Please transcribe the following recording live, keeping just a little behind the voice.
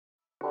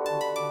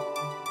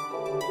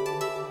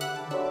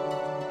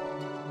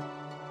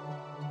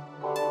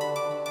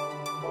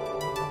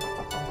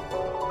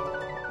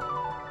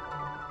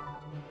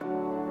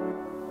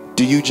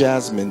you,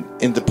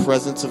 Jazmyn, in the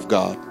presence of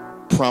God,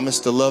 promise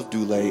to love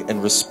Dulé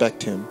and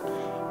respect him,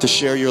 to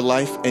share your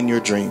life and your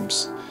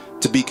dreams,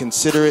 to be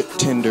considerate,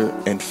 tender,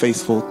 and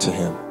faithful to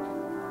him?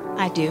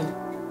 I do.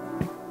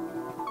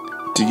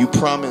 Do you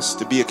promise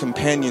to be a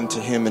companion to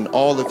him in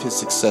all of his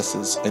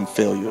successes and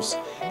failures,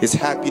 his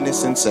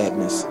happiness and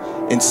sadness,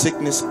 in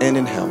sickness and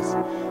in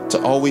health, to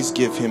always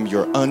give him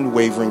your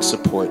unwavering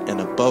support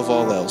and above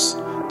all else,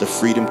 the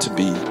freedom to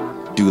be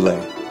Dulé?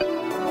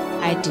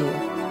 I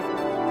do.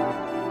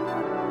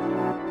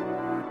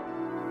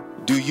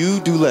 Do you,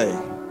 Dulé,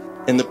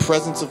 in the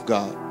presence of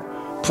God,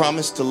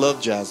 promise to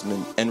love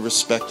Jazmyn and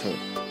respect her,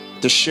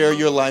 to share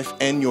your life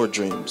and your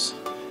dreams,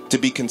 to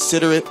be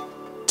considerate,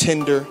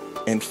 tender,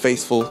 and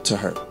faithful to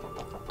her?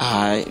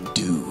 I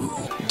do.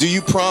 Do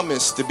you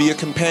promise to be a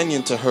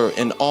companion to her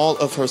in all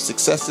of her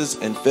successes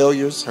and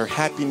failures, her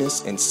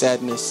happiness and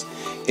sadness,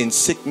 in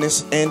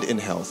sickness and in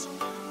health,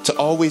 to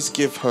always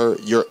give her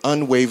your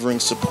unwavering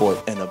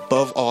support and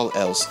above all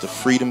else, the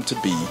freedom to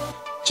be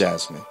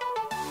Jazmyn?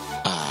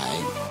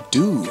 I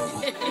do.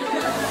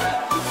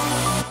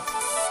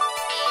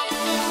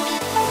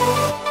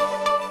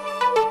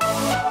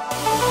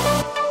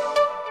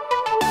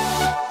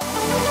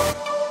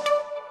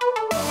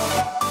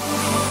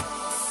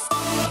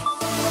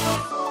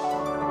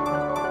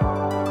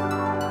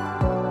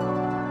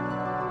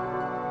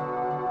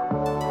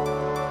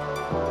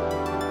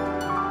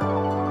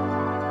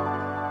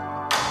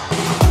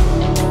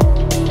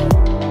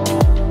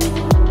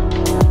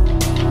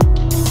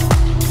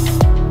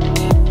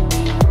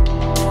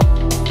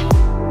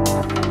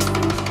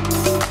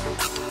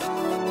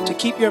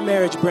 Keep your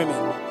marriage brimming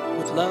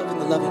with love in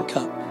the loving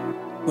cup.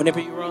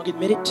 Whenever you're wrong,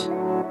 admit it.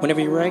 Whenever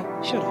you're right,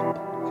 shut up.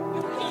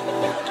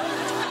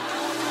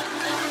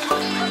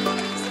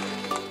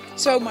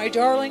 So, my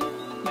darling,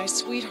 my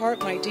sweetheart,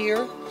 my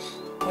dear,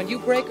 when you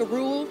break a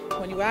rule,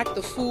 when you act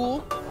the fool,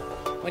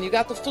 when you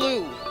got the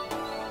flu,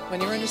 when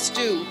you're in a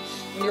stew,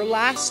 when you're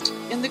last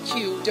in the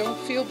queue, don't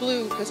feel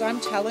blue, because I'm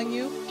telling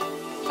you,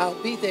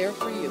 I'll be there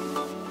for you.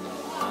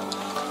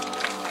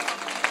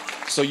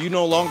 So you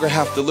no longer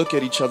have to look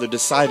at each other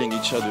deciding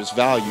each other's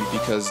value,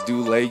 because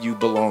Dulé, you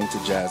belong to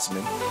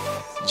Jazmyn.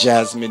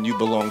 Jazmyn, you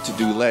belong to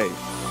Dulé.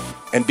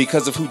 And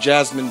because of who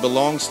Jazmyn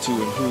belongs to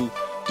and who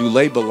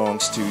Dulé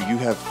belongs to, you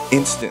have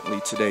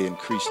instantly today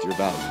increased your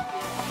value.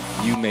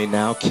 You may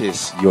now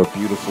kiss your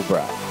beautiful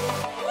bride.